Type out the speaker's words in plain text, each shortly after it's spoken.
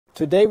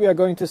Today we are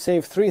going to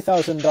save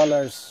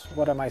 $3,000,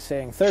 what am I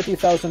saying,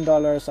 $30,000,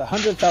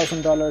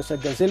 $100,000, a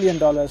gazillion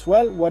dollars,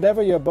 well,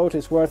 whatever your boat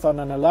is worth on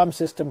an alarm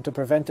system to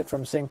prevent it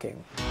from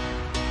sinking.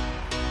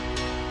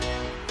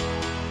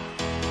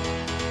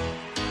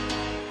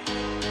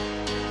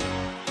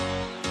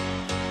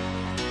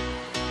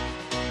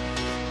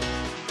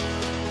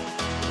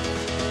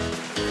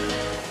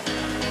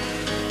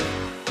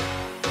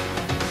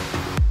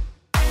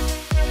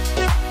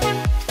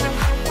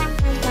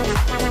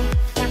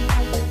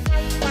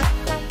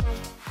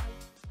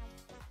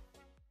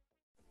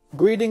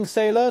 Greetings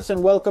sailors,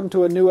 and welcome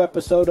to a new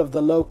episode of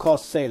The Low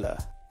Cost Sailor.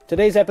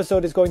 Today's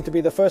episode is going to be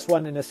the first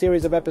one in a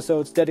series of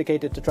episodes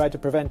dedicated to try to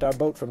prevent our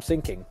boat from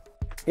sinking.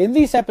 In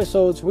these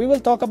episodes, we will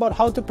talk about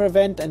how to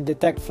prevent and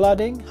detect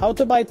flooding, how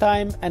to buy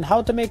time, and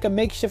how to make a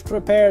makeshift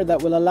repair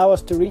that will allow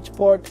us to reach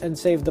port and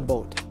save the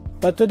boat.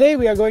 But today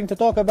we are going to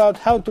talk about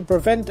how to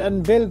prevent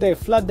and build a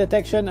flood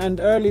detection and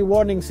early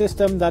warning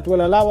system that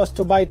will allow us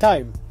to buy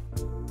time.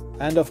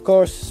 And of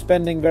course,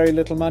 spending very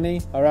little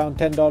money, around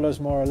 $10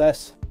 more or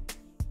less.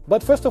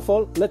 But first of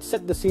all, let's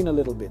set the scene a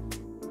little bit.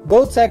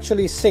 Boats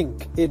actually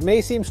sink. It may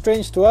seem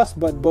strange to us,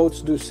 but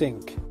boats do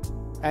sink.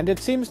 And it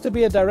seems to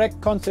be a direct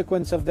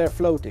consequence of their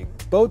floating.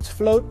 Boats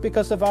float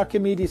because of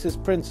Archimedes'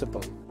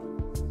 principle.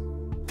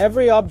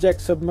 Every object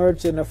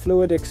submerged in a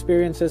fluid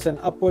experiences an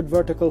upward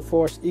vertical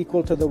force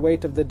equal to the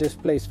weight of the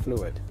displaced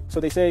fluid. So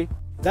they say,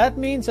 that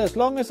means as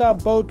long as our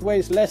boat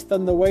weighs less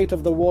than the weight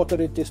of the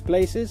water it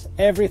displaces,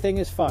 everything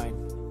is fine.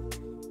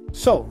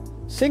 So,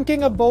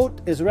 sinking a boat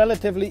is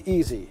relatively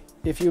easy.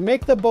 If you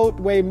make the boat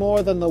weigh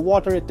more than the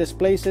water it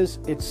displaces,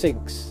 it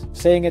sinks.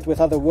 Saying it with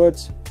other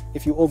words,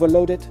 if you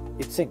overload it,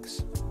 it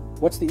sinks.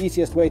 What's the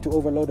easiest way to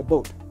overload a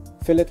boat?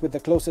 Fill it with the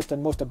closest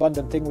and most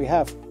abundant thing we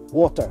have,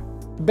 water.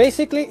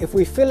 Basically, if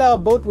we fill our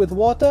boat with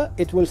water,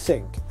 it will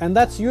sink. And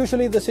that's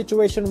usually the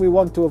situation we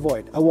want to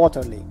avoid, a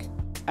water leak.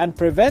 And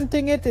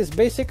preventing it is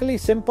basically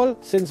simple,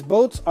 since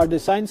boats are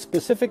designed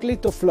specifically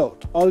to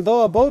float.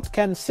 Although a boat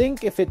can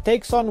sink if it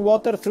takes on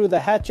water through the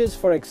hatches,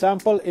 for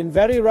example in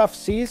very rough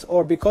seas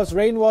or because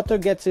rainwater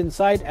gets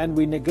inside and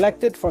we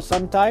neglect it for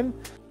some time.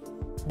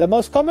 The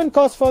most common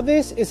cause for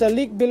this is a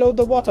leak below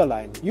the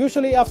waterline,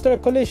 usually after a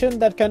collision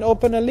that can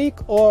open a leak,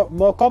 or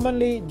more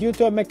commonly due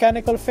to a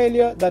mechanical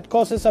failure that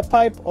causes a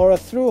pipe or a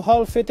through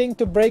hull fitting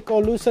to break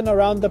or loosen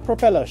around the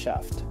propeller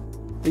shaft.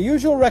 The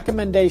usual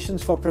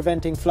recommendations for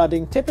preventing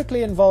flooding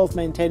typically involve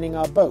maintaining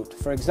our boat,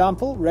 for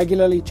example,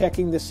 regularly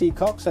checking the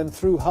seacocks and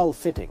through hull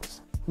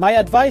fittings. My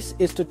advice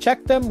is to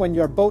check them when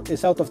your boat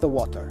is out of the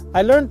water.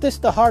 I learned this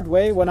the hard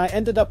way when I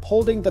ended up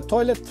holding the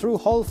toilet through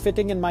hull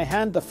fitting in my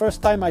hand the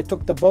first time I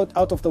took the boat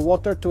out of the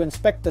water to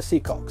inspect the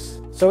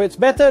seacocks. So it's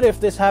better if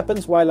this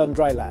happens while on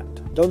dry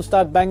land. Don't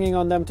start banging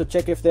on them to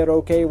check if they're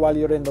okay while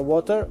you're in the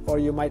water, or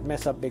you might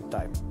mess up big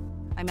time.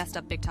 I messed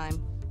up big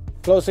time.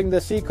 Closing the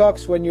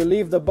seacocks when you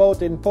leave the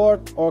boat in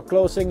port, or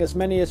closing as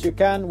many as you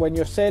can when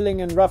you're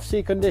sailing in rough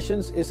sea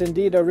conditions, is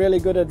indeed a really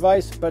good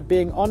advice, but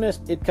being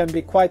honest, it can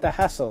be quite a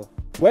hassle.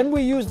 When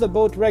we use the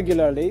boat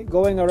regularly,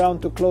 going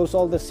around to close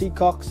all the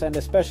seacocks and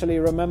especially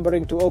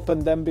remembering to open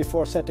them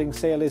before setting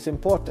sail is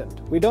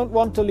important. We don't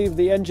want to leave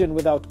the engine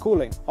without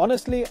cooling.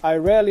 Honestly, I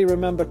rarely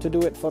remember to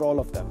do it for all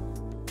of them.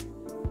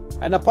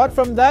 And apart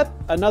from that,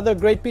 another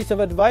great piece of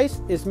advice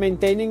is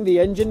maintaining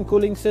the engine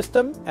cooling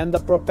system and the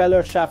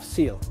propeller shaft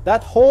seal.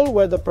 That hole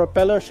where the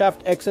propeller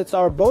shaft exits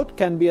our boat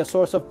can be a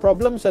source of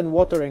problems and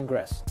water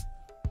ingress.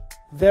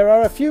 There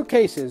are a few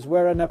cases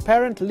where an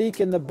apparent leak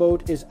in the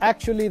boat is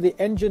actually the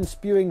engine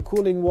spewing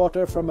cooling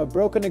water from a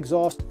broken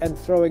exhaust and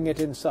throwing it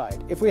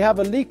inside. If we have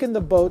a leak in the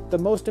boat, the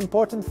most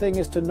important thing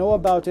is to know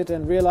about it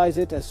and realize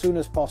it as soon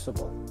as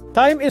possible.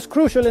 Time is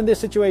crucial in this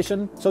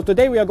situation, so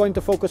today we are going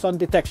to focus on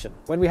detection.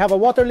 When we have a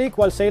water leak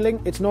while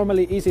sailing, it's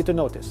normally easy to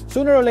notice.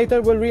 Sooner or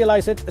later we'll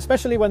realize it,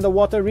 especially when the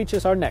water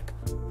reaches our neck.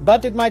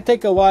 But it might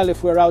take a while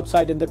if we're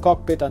outside in the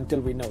cockpit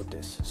until we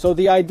notice. So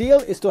the ideal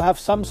is to have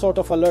some sort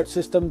of alert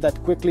system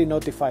that quickly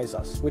notifies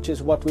us, which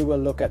is what we will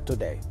look at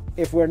today.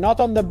 If we're not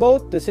on the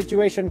boat, the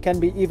situation can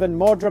be even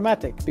more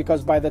dramatic,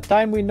 because by the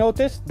time we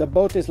notice, the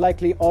boat is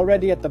likely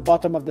already at the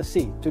bottom of the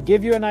sea. To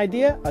give you an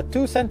idea, a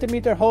 2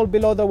 centimeter hole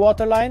below the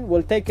waterline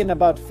will take in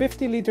about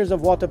 50 liters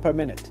of water per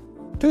minute.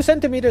 2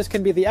 centimeters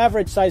can be the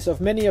average size of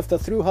many of the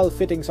through-hull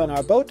fittings on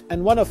our boat,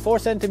 and one of 4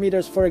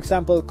 centimeters, for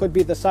example, could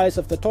be the size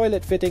of the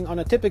toilet fitting on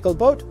a typical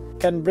boat,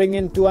 can bring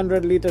in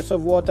 200 liters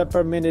of water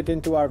per minute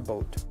into our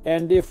boat.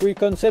 And if we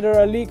consider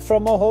a leak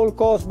from a hole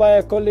caused by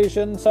a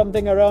collision,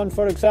 something around,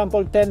 for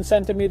example, 10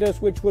 centimeters,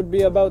 which would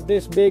be about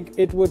this big,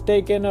 it would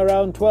take in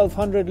around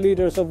 1200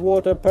 liters of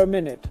water per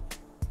minute.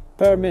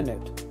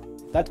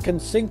 That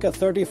can sink a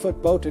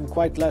 30-foot boat in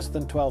quite less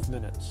than 12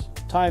 minutes.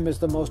 Time is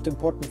the most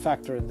important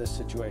factor in this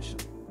situation.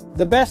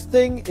 The best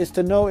thing is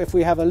to know if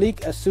we have a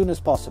leak as soon as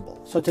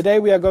possible. So today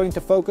we are going to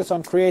focus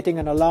on creating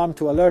an alarm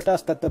to alert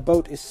us that the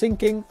boat is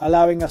sinking,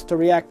 allowing us to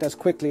react as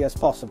quickly as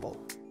possible.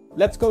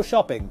 Let's go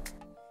shopping.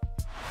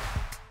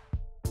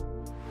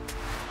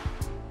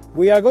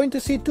 We are going to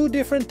see two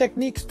different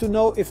techniques to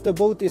know if the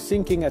boat is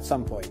sinking at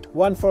some point.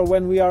 One for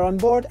when we are on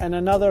board and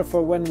another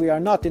for when we are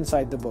not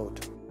inside the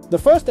boat. The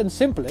first and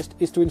simplest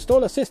is to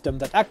install a system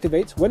that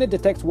activates when it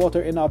detects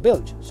water in our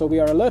bilge, so we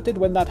are alerted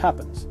when that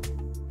happens.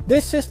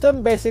 This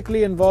system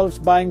basically involves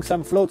buying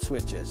some float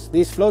switches.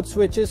 These float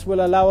switches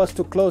will allow us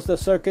to close the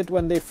circuit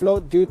when they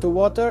float due to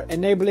water,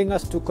 enabling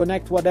us to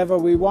connect whatever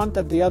we want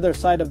at the other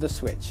side of the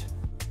switch.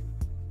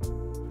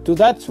 To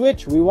that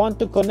switch, we want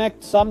to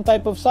connect some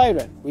type of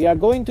siren. We are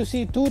going to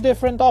see two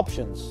different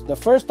options. The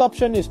first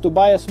option is to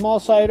buy a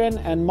small siren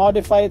and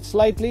modify it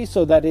slightly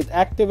so that it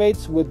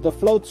activates with the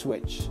float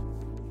switch.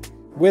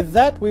 With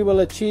that, we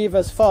will achieve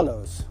as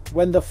follows.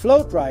 When the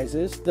float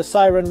rises, the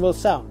siren will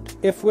sound.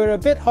 If we're a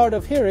bit hard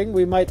of hearing,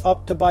 we might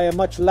opt to buy a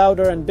much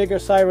louder and bigger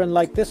siren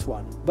like this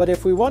one. But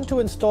if we want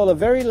to install a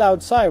very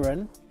loud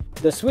siren,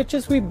 the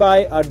switches we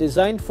buy are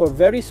designed for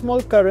very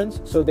small currents,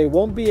 so they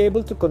won't be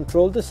able to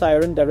control the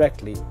siren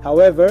directly.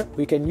 However,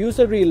 we can use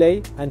a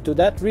relay, and to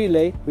that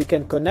relay, we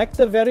can connect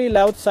the very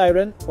loud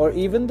siren or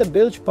even the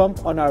bilge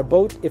pump on our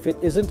boat if it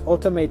isn't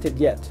automated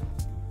yet.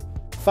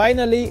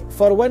 Finally,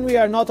 for when we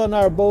are not on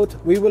our boat,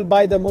 we will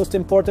buy the most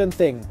important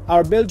thing,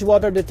 our bilge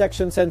water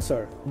detection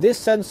sensor. This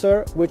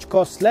sensor, which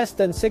costs less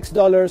than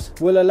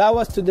 $6, will allow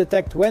us to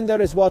detect when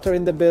there is water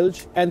in the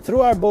bilge, and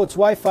through our boat's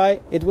Wi-Fi,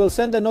 it will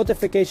send a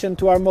notification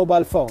to our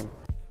mobile phone.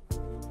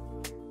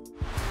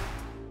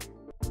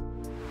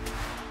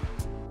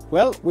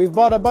 Well, we've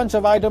bought a bunch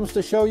of items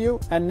to show you,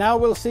 and now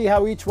we'll see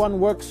how each one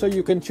works so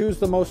you can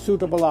choose the most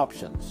suitable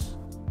options.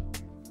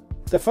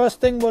 The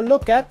first thing we'll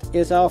look at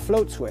is our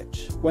float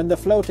switch. When the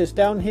float is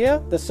down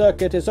here, the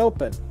circuit is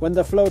open. When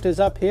the float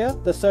is up here,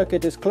 the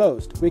circuit is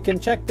closed. We can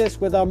check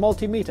this with our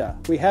multimeter.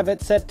 We have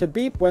it set to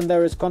beep when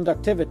there is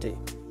conductivity.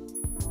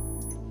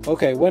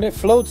 Okay, when it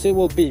floats, it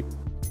will beep.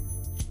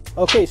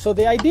 Okay, so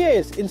the idea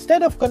is,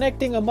 instead of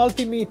connecting a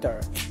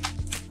multimeter,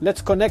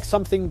 let's connect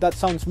something that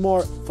sounds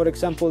more, for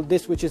example,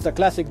 this, which is the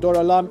classic door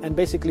alarm, and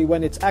basically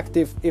when it's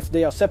active, if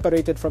they are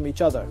separated from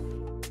each other.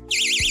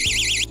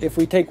 If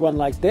we take one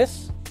like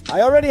this,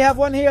 I already have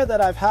one here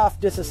that I've half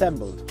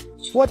disassembled.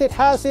 What it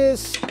has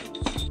is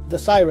the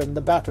siren,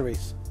 the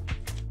batteries.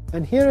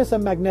 And here is a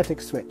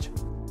magnetic switch.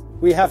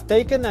 We have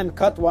taken and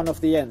cut one of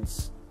the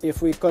ends.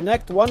 If we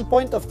connect one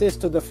point of this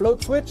to the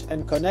float switch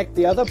and connect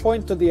the other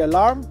point to the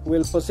alarm,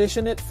 we'll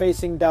position it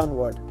facing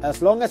downward.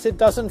 As long as it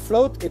doesn't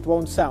float, it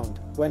won't sound.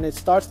 When it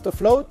starts to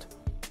float,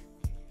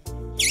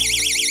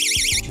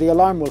 the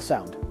alarm will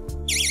sound.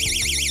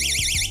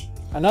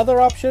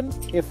 Another option,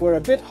 if we're a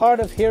bit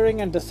hard of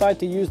hearing and decide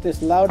to use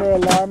this louder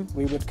alarm,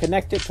 we would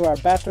connect it to our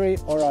battery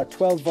or our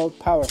 12-volt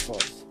power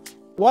source.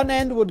 One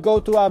end would go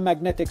to our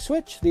magnetic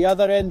switch, the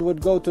other end would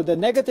go to the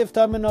negative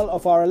terminal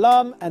of our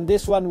alarm, and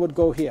this one would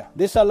go here.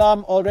 This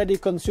alarm already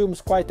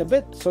consumes quite a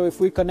bit, so if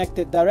we connect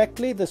it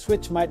directly, the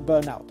switch might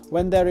burn out.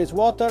 When there is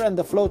water and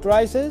the float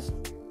rises,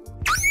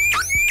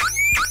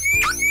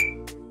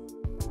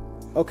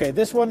 okay,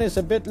 this one is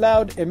a bit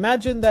loud.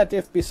 Imagine that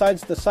if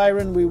besides the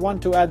siren we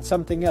want to add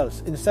something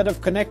else. Instead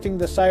of connecting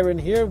the siren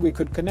here, we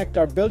could connect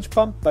our bilge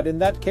pump, but in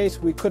that case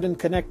we couldn't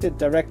connect it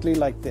directly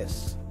like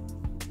this.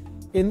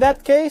 In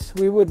that case,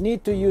 we would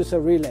need to use a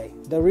relay.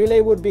 The relay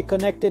would be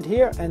connected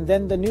here, and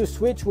then the new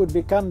switch would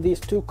become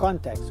these two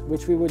contacts,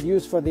 which we would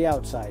use for the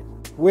outside.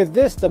 With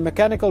this, the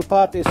mechanical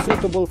part is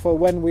suitable for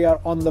when we are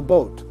on the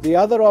boat. The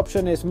other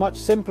option is much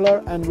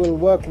simpler and will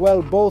work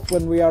well both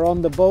when we are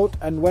on the boat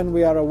and when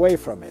we are away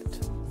from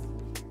it.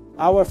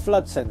 Our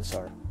flood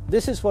sensor.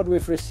 This is what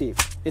we've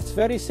received. It's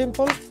very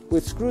simple,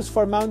 with screws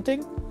for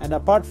mounting, and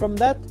apart from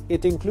that,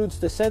 it includes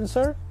the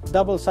sensor,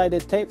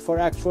 double-sided tape for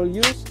actual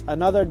use,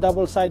 another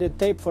double-sided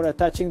tape for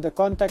attaching the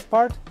contact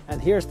part,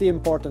 and here's the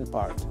important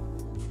part.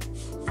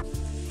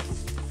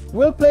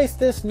 We'll place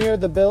this near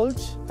the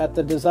bilge at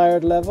the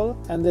desired level,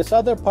 and this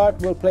other part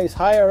we'll place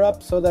higher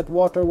up so that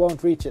water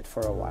won't reach it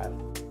for a while.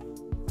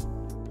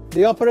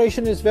 The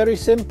operation is very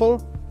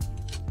simple.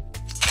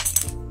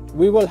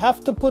 We will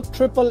have to put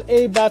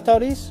AAA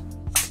batteries.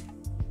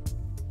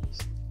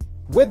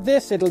 With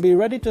this, it'll be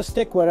ready to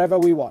stick wherever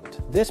we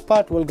want. This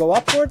part will go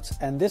upwards,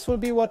 and this will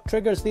be what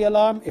triggers the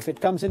alarm if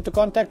it comes into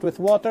contact with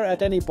water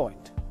at any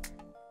point.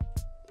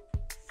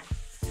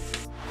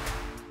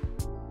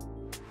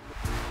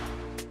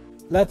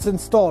 Let's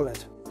install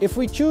it. If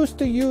we choose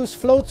to use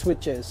float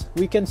switches,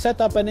 we can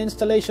set up an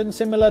installation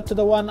similar to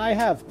the one I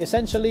have.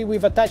 Essentially,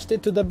 we've attached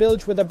it to the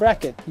bilge with a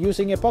bracket,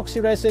 using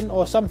epoxy resin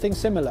or something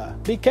similar.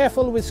 Be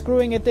careful with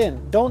screwing it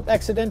in. Don't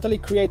accidentally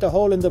create a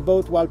hole in the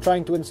boat while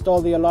trying to install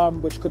the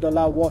alarm, which could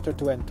allow water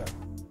to enter.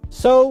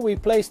 So, we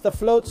place the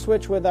float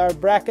switch with our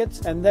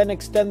brackets and then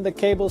extend the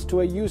cables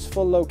to a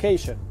useful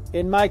location.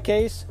 In my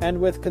case, and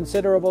with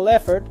considerable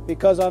effort,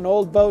 because on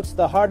old boats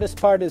the hardest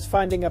part is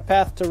finding a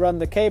path to run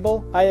the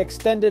cable, I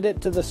extended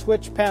it to the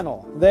switch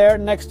panel. There,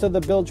 next to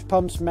the bilge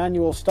pump's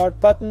manual start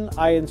button,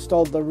 I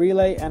installed the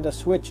relay and a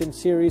switch in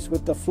series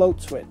with the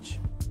float switch.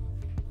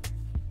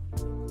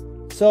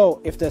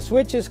 So, if the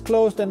switch is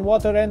closed and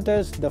water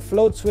enters, the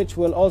float switch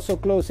will also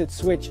close its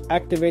switch,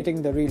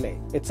 activating the relay.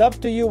 It's up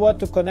to you what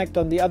to connect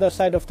on the other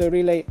side of the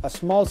relay, a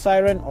small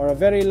siren or a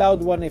very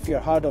loud one if you're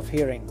hard of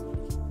hearing.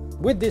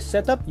 With this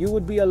setup, you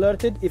would be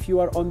alerted if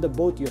you are on the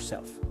boat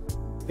yourself.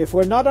 If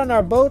we're not on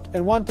our boat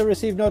and want to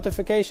receive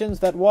notifications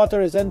that water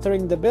is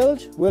entering the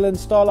bilge, we'll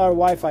install our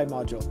Wi-Fi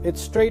module.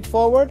 It's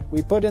straightforward,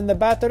 we put in the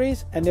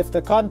batteries, and if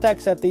the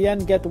contacts at the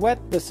end get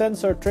wet, the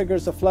sensor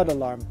triggers a flood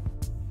alarm.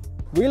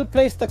 We'll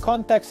place the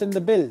contacts in the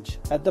bilge,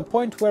 at the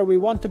point where we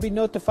want to be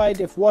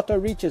notified if water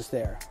reaches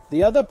there.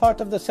 The other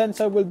part of the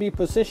sensor will be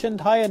positioned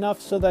high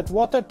enough so that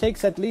water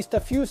takes at least a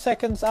few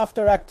seconds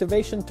after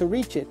activation to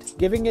reach it,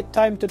 giving it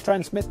time to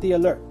transmit the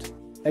alert.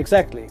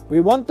 Exactly. We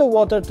want the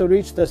water to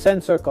reach the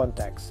sensor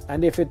contacts,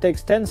 and if it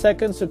takes 10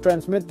 seconds to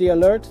transmit the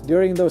alert,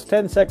 during those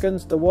 10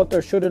 seconds the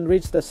water shouldn't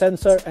reach the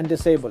sensor and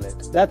disable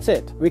it. That's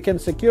it. We can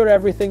secure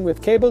everything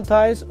with cable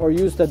ties or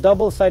use the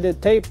double-sided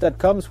tape that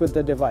comes with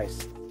the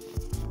device.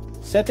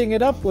 Setting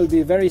it up will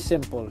be very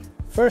simple.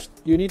 First,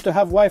 you need to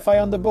have Wi-Fi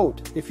on the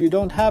boat. If you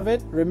don't have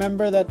it,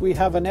 remember that we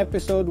have an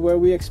episode where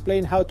we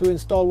explain how to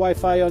install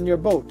Wi-Fi on your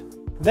boat.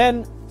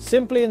 Then,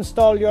 simply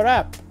install your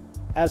app,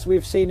 as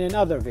we've seen in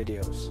other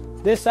videos.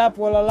 This app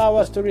will allow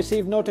us to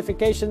receive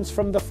notifications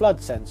from the flood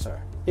sensor.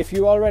 If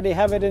you already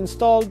have it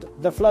installed,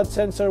 the flood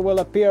sensor will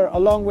appear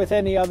along with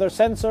any other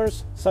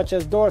sensors, such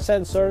as door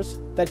sensors,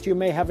 that you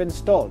may have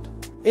installed.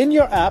 In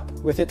your app,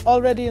 with it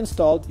already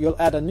installed, you'll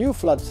add a new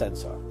flood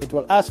sensor. It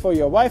will ask for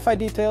your Wi-Fi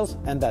details,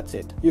 and that's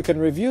it. You can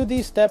review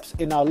these steps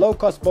in our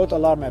low-cost boat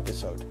alarm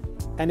episode.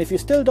 And if you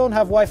still don't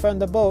have Wi-Fi on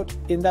the boat,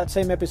 in that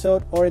same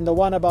episode, or in the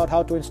one about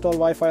how to install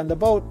Wi-Fi on the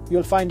boat,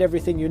 you'll find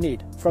everything you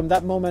need. From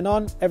that moment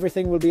on,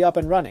 everything will be up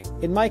and running.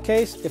 In my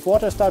case, if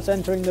water starts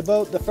entering the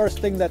boat, the first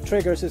thing that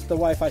triggers is the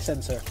Wi-Fi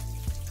sensor.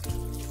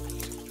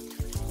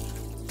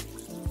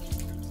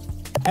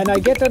 And I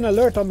get an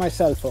alert on my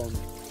cell phone.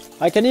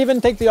 I can even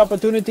take the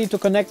opportunity to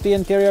connect the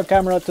interior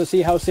camera to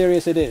see how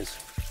serious it is.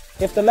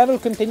 If the level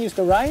continues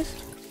to rise,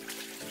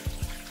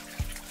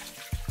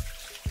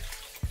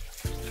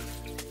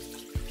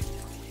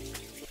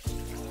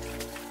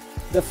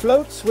 the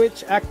float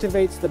switch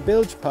activates the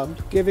bilge pump,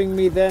 giving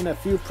me then a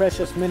few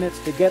precious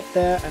minutes to get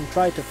there and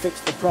try to fix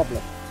the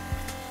problem.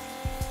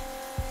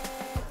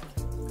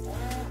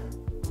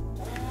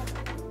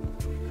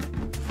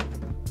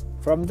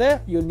 From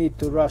there, you'll need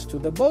to rush to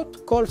the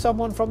boat, call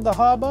someone from the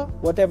harbor,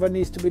 whatever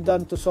needs to be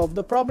done to solve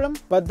the problem,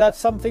 but that's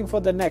something for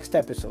the next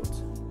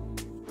episodes.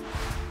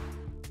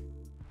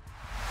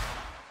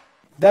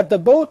 That the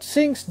boat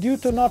sinks due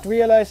to not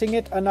realizing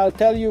it, and I'll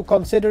tell you,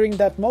 considering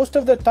that most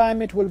of the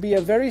time it will be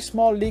a very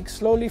small leak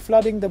slowly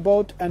flooding the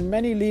boat, and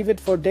many leave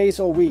it for days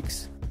or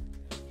weeks.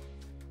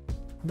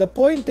 The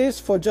point is,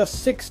 for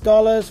just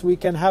 $6 we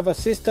can have a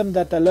system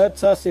that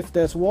alerts us if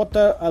there's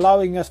water,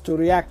 allowing us to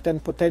react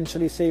and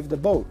potentially save the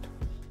boat.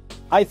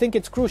 I think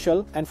it's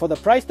crucial, and for the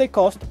price they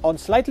cost, on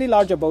slightly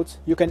larger boats,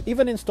 you can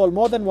even install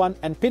more than one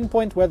and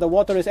pinpoint where the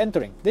water is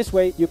entering. This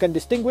way, you can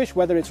distinguish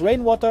whether it's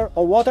rainwater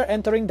or water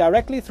entering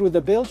directly through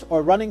the bilge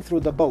or running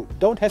through the boat.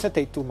 Don't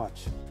hesitate too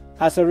much.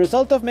 As a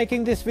result of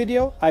making this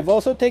video, I've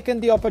also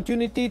taken the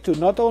opportunity to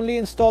not only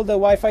install the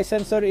Wi-Fi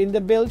sensor in the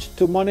bilge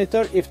to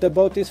monitor if the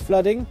boat is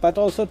flooding, but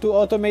also to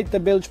automate the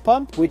bilge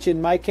pump, which in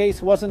my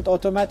case wasn't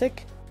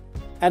automatic.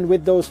 And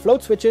with those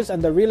float switches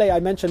and the relay I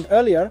mentioned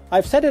earlier,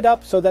 I've set it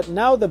up so that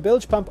now the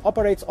bilge pump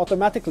operates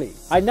automatically.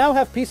 I now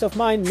have peace of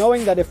mind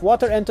knowing that if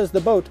water enters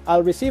the boat,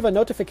 I'll receive a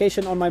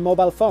notification on my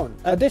mobile phone.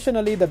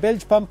 Additionally, the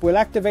bilge pump will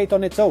activate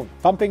on its own,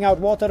 pumping out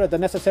water at the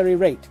necessary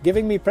rate,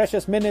 giving me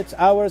precious minutes,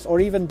 hours, or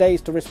even days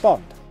to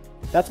respond.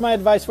 That's my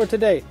advice for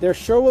today. There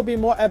sure will be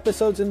more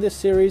episodes in this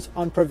series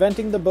on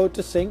preventing the boat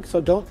to sink, so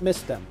don't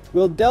miss them.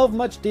 We'll delve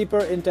much deeper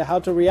into how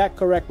to react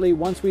correctly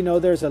once we know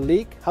there's a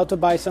leak, how to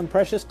buy some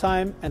precious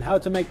time, and how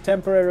to make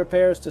temporary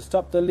repairs to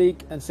stop the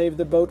leak and save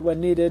the boat when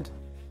needed.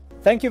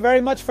 Thank you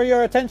very much for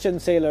your attention,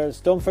 sailors.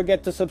 Don't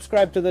forget to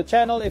subscribe to the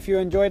channel if you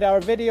enjoyed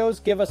our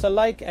videos, give us a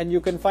like, and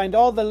you can find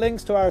all the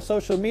links to our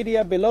social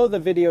media below the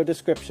video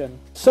description.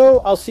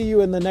 So, I'll see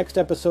you in the next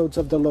episodes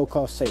of The Low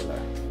Cost Sailor.